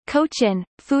Cochin,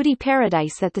 foodie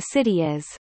paradise that the city is.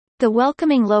 The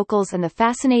welcoming locals and the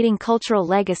fascinating cultural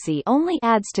legacy only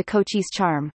adds to Kochi's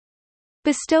charm.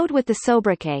 Bestowed with the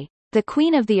sobriquet, the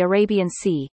Queen of the Arabian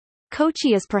Sea,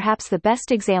 Kochi is perhaps the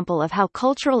best example of how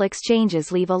cultural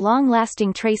exchanges leave a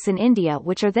long-lasting trace in India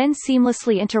which are then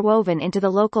seamlessly interwoven into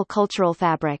the local cultural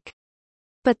fabric.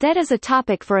 But that is a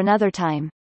topic for another time.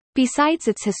 Besides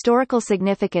its historical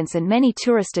significance and many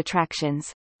tourist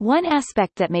attractions, one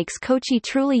aspect that makes Kochi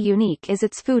truly unique is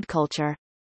its food culture.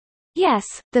 Yes,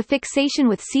 the fixation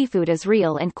with seafood is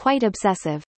real and quite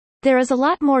obsessive. There is a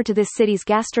lot more to this city's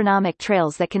gastronomic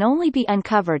trails that can only be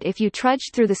uncovered if you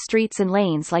trudge through the streets and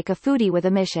lanes like a foodie with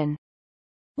a mission.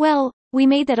 Well, we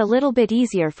made that a little bit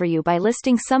easier for you by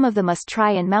listing some of the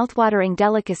must-try and mouth-watering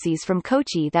delicacies from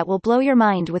Kochi that will blow your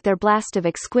mind with their blast of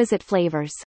exquisite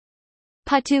flavors.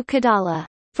 Puttu Kadala.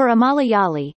 For a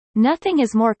Malayali, nothing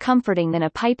is more comforting than a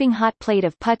piping hot plate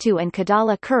of puttu and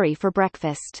kadala curry for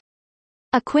breakfast.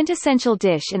 A quintessential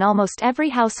dish in almost every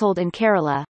household in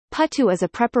Kerala, puttu is a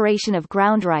preparation of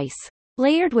ground rice,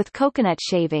 layered with coconut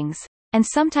shavings, and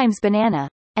sometimes banana,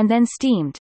 and then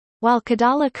steamed, while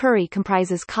kadala curry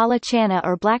comprises kala chana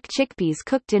or black chickpeas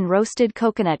cooked in roasted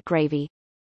coconut gravy.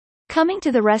 Coming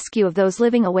to the rescue of those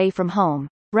living away from home,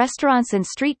 restaurants and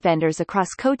street vendors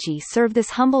across Kochi serve this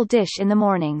humble dish in the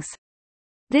mornings.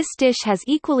 This dish has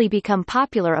equally become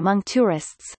popular among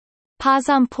tourists.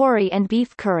 Pasam puri and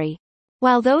beef curry.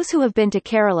 While those who have been to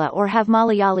Kerala or have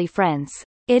Malayali friends,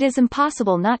 it is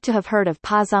impossible not to have heard of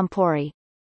pasam puri.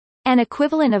 An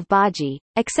equivalent of bhaji,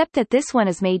 except that this one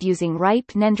is made using ripe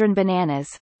Nendran bananas,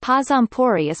 pasam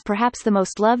puri is perhaps the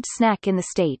most loved snack in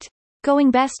the state,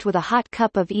 going best with a hot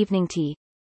cup of evening tea.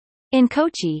 In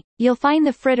Kochi, you'll find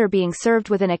the fritter being served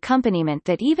with an accompaniment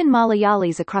that even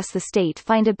Malayalis across the state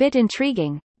find a bit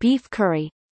intriguing, beef curry.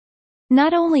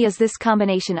 Not only is this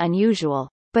combination unusual,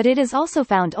 but it is also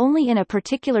found only in a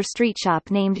particular street shop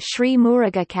named Sri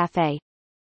Muruga Cafe.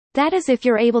 That is if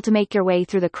you're able to make your way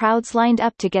through the crowds lined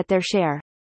up to get their share.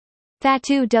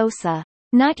 Thattu dosa.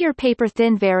 Not your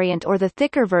paper-thin variant or the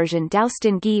thicker version doused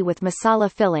in ghee with masala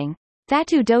filling.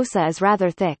 Thattu dosa is rather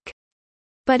thick.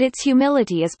 But its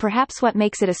humility is perhaps what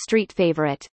makes it a street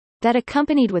favorite, that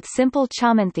accompanied with simple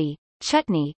chamanthi,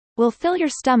 chutney, will fill your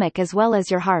stomach as well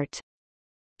as your heart.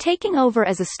 Taking over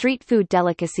as a street food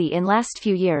delicacy in last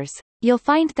few years, you'll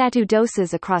find thattu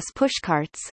dosas across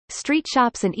pushcarts, street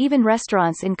shops and even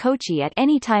restaurants in Kochi at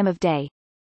any time of day.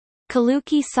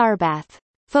 Kaluki Sarbath.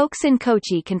 Folks in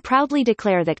Kochi can proudly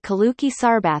declare that Kaluki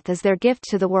Sarbath is their gift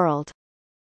to the world.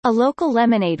 A local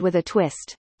lemonade with a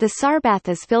twist, the sarbath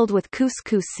is filled with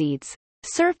couscous seeds,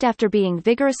 served after being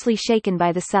vigorously shaken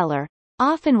by the seller,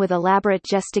 often with elaborate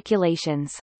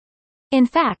gesticulations. In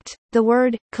fact, the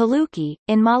word, kaluki,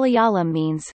 in Malayalam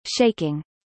means, shaking.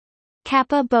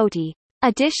 Kappa boti.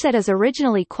 A dish that is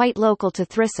originally quite local to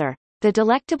Thrissur, the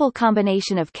delectable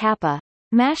combination of kappa,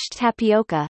 mashed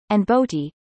tapioca, and boti,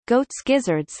 goat's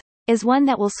gizzards, is one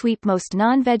that will sweep most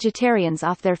non-vegetarians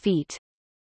off their feet.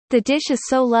 The dish is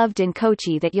so loved in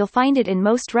Kochi that you'll find it in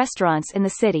most restaurants in the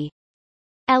city.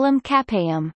 Elam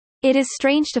Kapayam. It is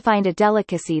strange to find a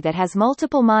delicacy that has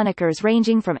multiple monikers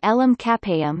ranging from Elam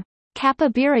Kapayam, Kappa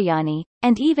Biryani,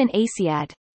 and even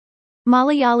Asiad.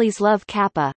 Malayalis love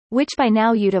kappa, which by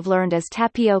now you'd have learned as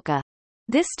tapioca.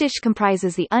 This dish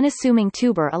comprises the unassuming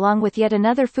tuber along with yet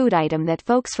another food item that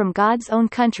folks from God's own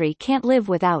country can't live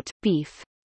without, beef.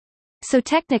 So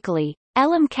technically,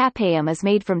 Elam Kapayam is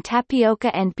made from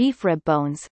tapioca and beef rib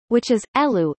bones, which is,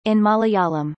 elu, in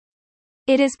Malayalam.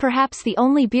 It is perhaps the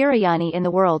only biryani in the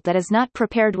world that is not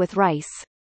prepared with rice.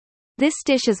 This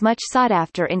dish is much sought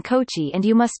after in Kochi and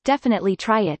you must definitely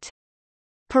try it.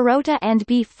 Parota and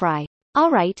beef fry.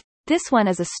 Alright, this one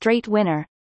is a straight winner.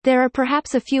 There are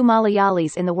perhaps a few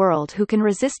Malayalis in the world who can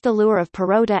resist the lure of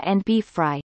parota and beef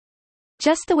fry.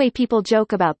 Just the way people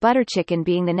joke about butter chicken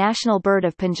being the national bird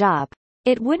of Punjab,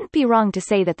 it wouldn't be wrong to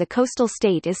say that the coastal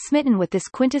state is smitten with this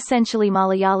quintessentially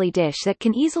Malayali dish that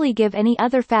can easily give any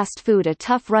other fast food a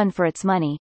tough run for its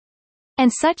money.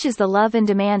 And such is the love and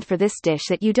demand for this dish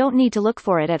that you don't need to look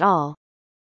for it at all.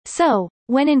 So,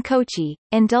 when in Kochi,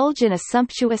 indulge in a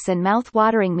sumptuous and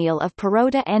mouth-watering meal of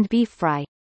parota and beef fry.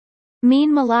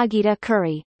 Meen Malagita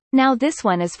curry. Now this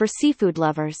one is for seafood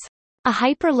lovers. A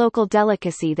hyper-local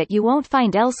delicacy that you won't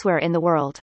find elsewhere in the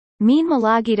world. Meen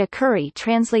Malagita curry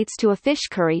translates to a fish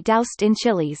curry doused in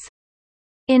chilies.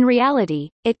 In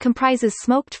reality, it comprises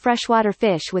smoked freshwater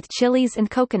fish with chilies and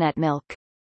coconut milk.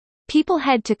 People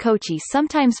head to Kochi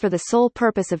sometimes for the sole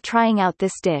purpose of trying out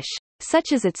this dish,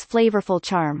 such as its flavorful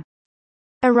charm.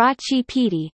 Irachi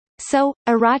pidi. So,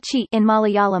 irachi in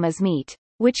Malayalam is meat,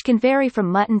 which can vary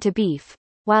from mutton to beef,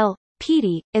 while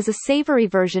pidi is a savory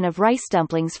version of rice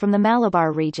dumplings from the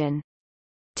Malabar region.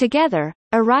 Together,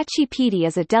 Arachi pidi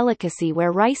is a delicacy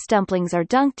where rice dumplings are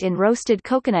dunked in roasted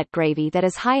coconut gravy that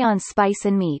is high on spice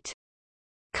and meat.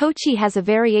 Kochi has a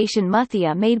variation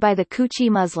muthia made by the Kuchi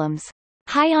Muslims.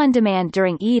 High on demand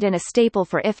during Eid and a staple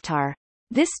for iftar.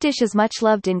 This dish is much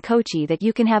loved in Kochi that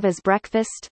you can have as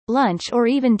breakfast, lunch or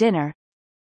even dinner.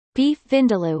 Beef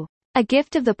vindaloo. A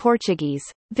gift of the Portuguese,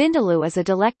 vindaloo is a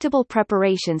delectable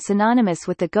preparation synonymous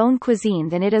with the Goan cuisine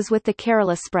than it is with the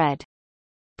Kerala spread.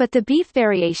 But the beef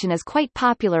variation is quite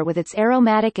popular with its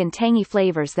aromatic and tangy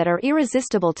flavors that are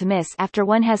irresistible to miss after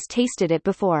one has tasted it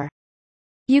before.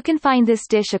 You can find this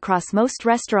dish across most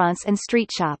restaurants and street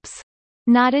shops.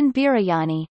 Nadan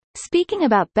biryani. Speaking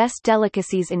about best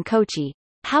delicacies in Kochi,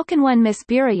 how can one miss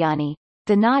biryani,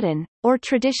 the Nadan, or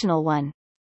traditional one?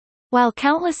 While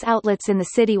countless outlets in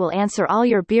the city will answer all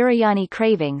your biryani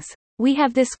cravings, we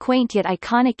have this quaint yet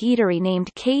iconic eatery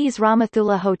named K.'s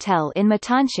Ramathula Hotel in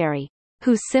Matancherry,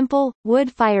 whose simple,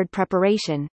 wood-fired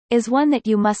preparation is one that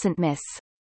you mustn't miss.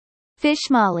 Fish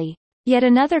mali. Yet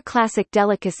another classic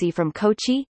delicacy from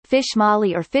Kochi, fish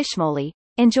mali or fish moli,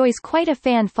 enjoys quite a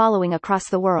fan following across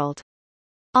the world.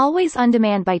 Always on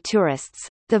demand by tourists,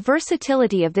 the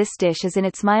versatility of this dish is in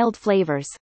its mild flavors,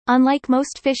 unlike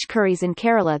most fish curries in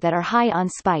Kerala that are high on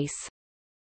spice.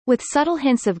 With subtle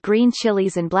hints of green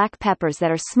chilies and black peppers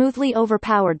that are smoothly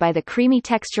overpowered by the creamy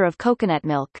texture of coconut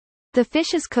milk, the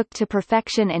fish is cooked to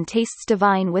perfection and tastes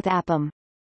divine with appam.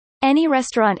 Any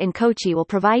restaurant in Kochi will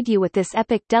provide you with this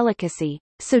epic delicacy,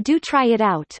 so do try it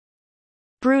out.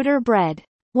 Brooder bread.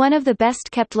 One of the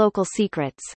best-kept local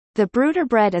secrets, the Brooder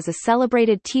bread is a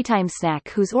celebrated teatime snack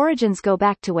whose origins go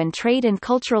back to when trade and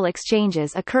cultural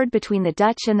exchanges occurred between the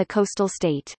Dutch and the coastal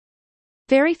state.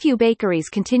 Very few bakeries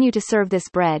continue to serve this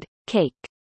bread, cake.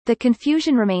 The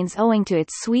confusion remains owing to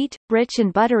its sweet, rich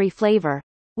and buttery flavor,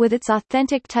 with its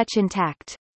authentic touch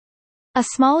intact. A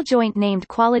small joint named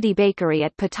Quality Bakery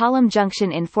at Patalam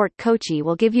Junction in Fort Kochi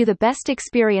will give you the best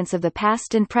experience of the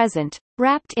past and present,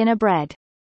 wrapped in a bread.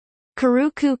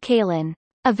 Kuruku Kalan.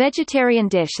 A vegetarian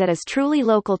dish that is truly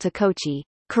local to Kochi,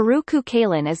 Kuruku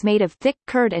Kalan is made of thick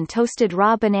curd and toasted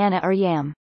raw banana or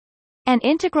yam. An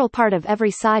integral part of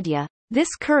every sadhya,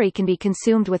 this curry can be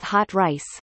consumed with hot rice.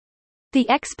 The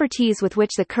expertise with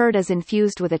which the curd is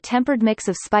infused with a tempered mix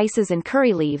of spices and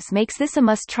curry leaves makes this a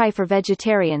must-try for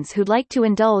vegetarians who'd like to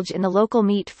indulge in the local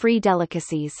meat-free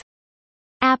delicacies.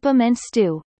 Appam and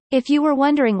stew. If you were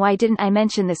wondering why didn't I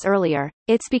mention this earlier,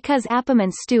 it's because appam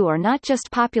and stew are not just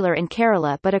popular in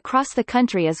Kerala but across the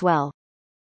country as well.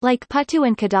 Like puttu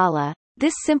and kadala,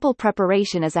 this simple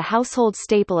preparation is a household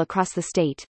staple across the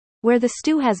state, where the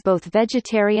stew has both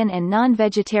vegetarian and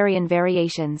non-vegetarian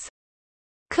variations.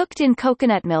 Cooked in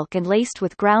coconut milk and laced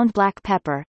with ground black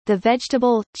pepper, the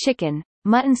vegetable, chicken,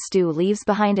 mutton stew leaves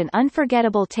behind an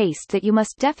unforgettable taste that you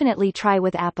must definitely try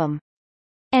with appam.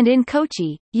 And in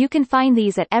Kochi, you can find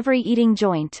these at every eating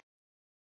joint.